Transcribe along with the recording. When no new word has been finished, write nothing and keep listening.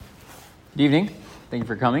Good evening. Thank you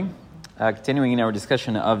for coming. Continuing in our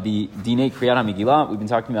discussion of the Dinei Kriyat HaMegillah, we've been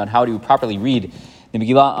talking about how to properly read the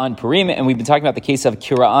Megillah on Purim, and we've been talking about the case of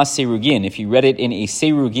Kira'ah Seirugin. If you read it in a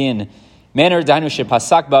Seirugin manner, Dainu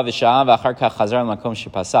shepasak ba v'sha'ah v'achar kach chazar l'makom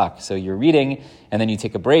shepasak. So you're reading, and then you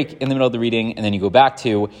take a break in the middle of the reading, and then you go back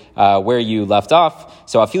to where you left off.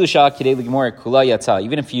 So afilu sha'ah kidei l'gemor kula yatsa.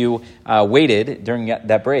 Even if you waited during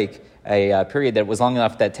that break, a period that was long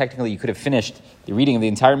enough that technically you could have finished the reading of the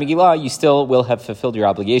entire Megillah, you still will have fulfilled your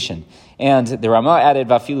obligation. And the Ramah added,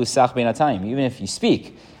 Vafilu sach beinatayim. Even if you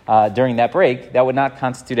speak during that break, that would not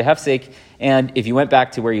constitute a hefsek. And if you went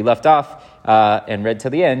back to where you left off and read to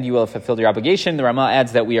the end, you will have fulfilled your obligation. The Ramah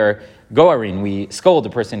adds that we are goarin. We scold the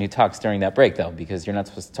person who talks during that break, though, because you're not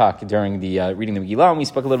supposed to talk during the reading of the Megillah. And we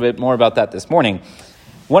spoke a little bit more about that this morning.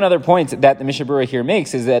 One other point that the Mishnah Berurah here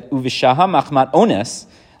makes is that uvishaha machmat ones.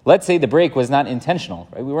 Let's say the break was not intentional,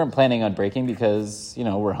 right? We weren't planning on breaking because,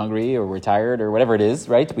 we're hungry or we're tired or whatever it is,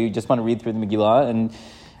 right? We just want to read through the Megillah and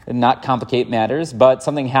not complicate matters, but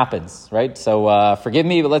something happens, right? So forgive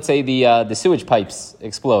me, but let's say the sewage pipes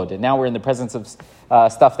explode, and now we're in the presence of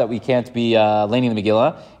stuff that we can't be laying the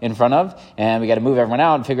Megillah in front of, and we got to move everyone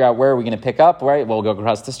out and figure out where are we going to pick up, right? Well, we'll go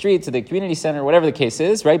across the street to the community center, whatever the case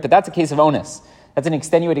is, right? But that's a case of onus. That's an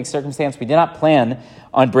extenuating circumstance. We did not plan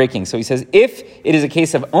on breaking. So he says, if it is a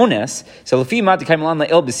case of onus, so back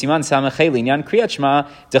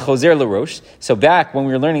when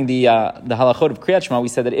we were learning the halachot of Kriyat Shema, we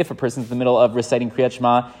said that if a person's in the middle of reciting Kriyat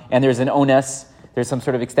Shema and there's an onus, there's some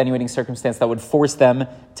sort of extenuating circumstance that would force them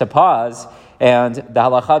to pause. And the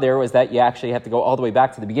halacha there was that you actually have to go all the way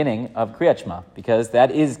back to the beginning of Kriyat Shema, because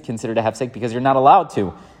that is considered a hefsek, because you're not allowed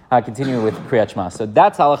to continue with Kriyat Shema. So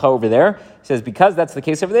that's halacha over there. It says, because that's the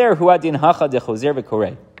case over there, hu adin hacha de chozer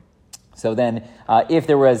v'koreh. So then, if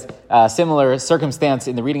there was a similar circumstance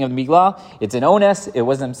in the reading of the Megillah, it's an onus, it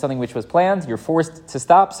wasn't something which was planned, you're forced to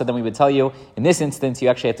stop, so then we would tell you, in this instance, you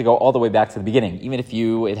actually have to go all the way back to the beginning. Even if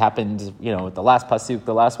it happened, at the last pasuk,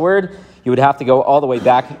 the last word, you would have to go all the way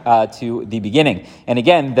back to the beginning. And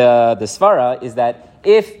again, the svara is that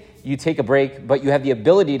if you take a break, but you have the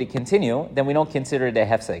ability to continue, then we don't consider it a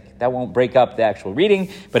hefsek. That won't break up the actual reading,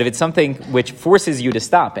 but if it's something which forces you to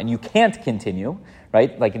stop and you can't continue,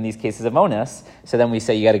 right, like in these cases of onus, so then we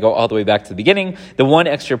say you got to go all the way back to the beginning. The one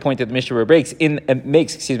extra point that the Mishnah Berurah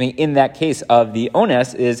makes in that case of the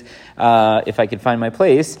onus is, if I could find my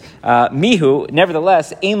place, mihu,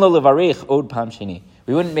 nevertheless, ein lo levarich od pam sheni.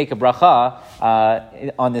 We wouldn't make a bracha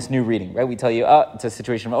on this new reading, right? We tell you, it's a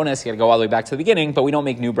situation of onus, you got to go all the way back to the beginning, but we don't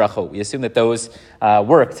make new brachot. We assume that those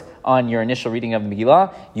worked on your initial reading of the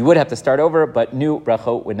Megillah. You would have to start over, but new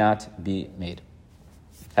brachot would not be made.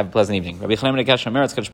 Have a pleasant evening.